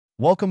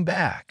Welcome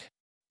back.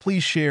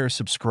 Please share,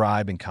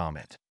 subscribe, and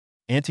comment.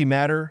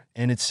 Antimatter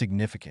and its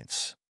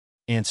significance.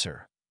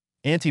 Answer.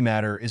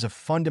 Antimatter is a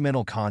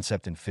fundamental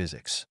concept in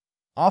physics,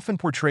 often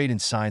portrayed in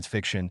science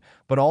fiction,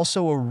 but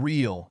also a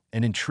real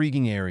and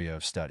intriguing area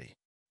of study.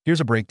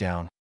 Here's a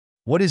breakdown.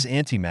 What is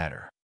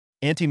antimatter?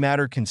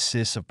 Antimatter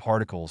consists of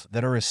particles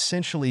that are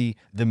essentially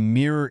the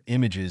mirror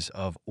images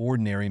of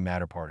ordinary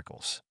matter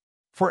particles.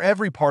 For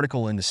every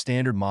particle in the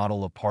standard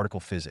model of particle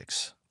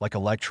physics, like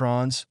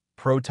electrons,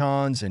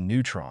 protons, and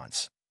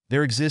neutrons,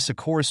 there exists a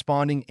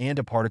corresponding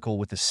antiparticle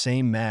with the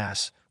same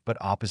mass but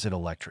opposite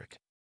electric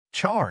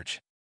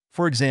charge.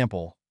 For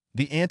example,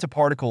 the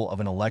antiparticle of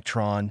an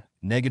electron,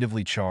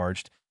 negatively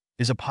charged,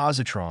 is a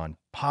positron,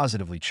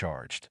 positively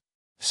charged.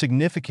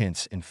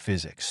 Significance in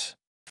physics.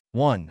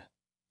 1.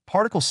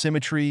 Particle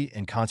symmetry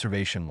and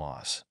conservation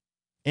laws.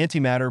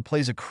 Antimatter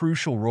plays a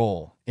crucial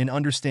role in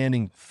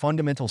understanding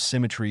fundamental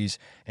symmetries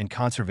and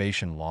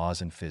conservation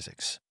laws in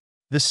physics.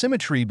 The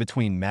symmetry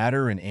between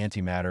matter and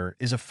antimatter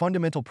is a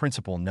fundamental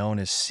principle known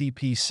as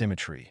CP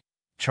symmetry,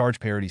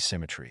 charge parity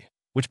symmetry,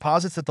 which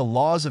posits that the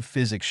laws of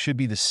physics should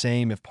be the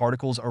same if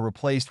particles are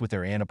replaced with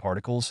their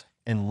antiparticles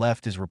and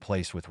left is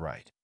replaced with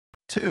right.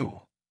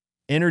 2.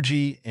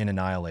 Energy and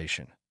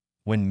annihilation.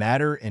 When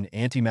matter and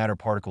antimatter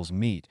particles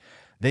meet,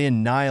 they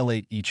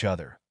annihilate each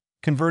other,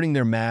 converting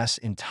their mass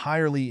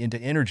entirely into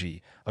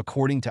energy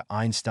according to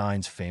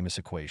Einstein's famous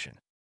equation.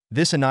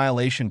 This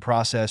annihilation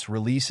process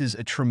releases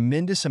a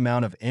tremendous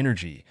amount of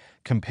energy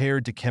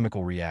compared to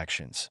chemical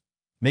reactions,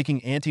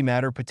 making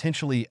antimatter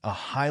potentially a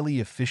highly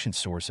efficient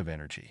source of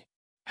energy.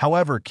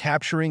 However,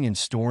 capturing and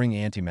storing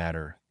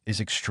antimatter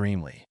is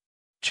extremely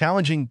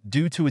challenging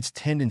due to its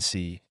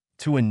tendency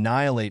to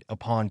annihilate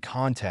upon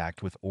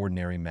contact with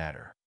ordinary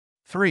matter.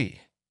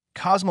 3.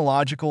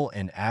 Cosmological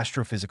and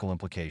astrophysical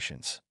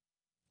implications.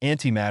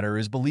 Antimatter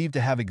is believed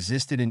to have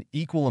existed in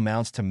equal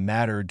amounts to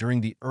matter during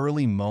the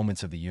early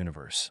moments of the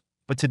universe.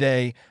 But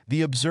today,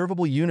 the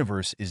observable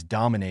universe is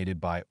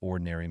dominated by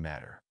ordinary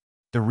matter.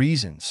 The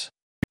reasons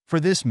for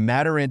this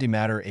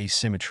matter-antimatter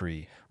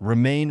asymmetry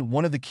remain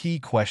one of the key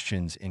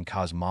questions in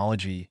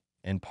cosmology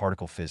and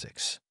particle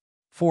physics.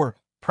 4.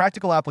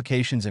 Practical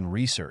applications and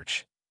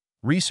research.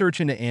 Research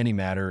into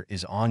antimatter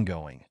is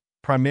ongoing,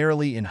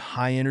 primarily in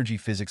high-energy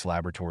physics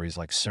laboratories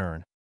like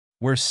CERN,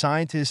 where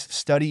scientists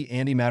study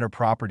antimatter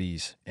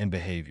properties and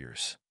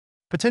behaviors.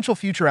 Potential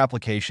future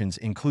applications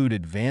include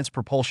advanced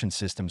propulsion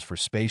systems for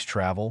space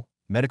travel,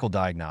 medical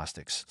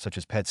diagnostics, such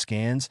as PET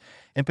scans,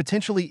 and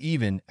potentially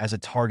even as a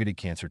targeted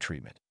cancer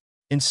treatment.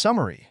 In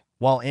summary,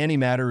 while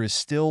antimatter is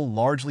still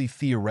largely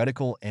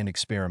theoretical and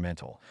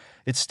experimental,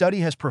 its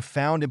study has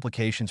profound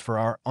implications for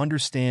our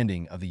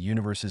understanding of the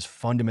universe's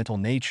fundamental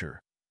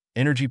nature,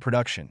 energy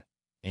production,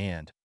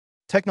 and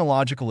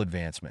technological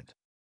advancement.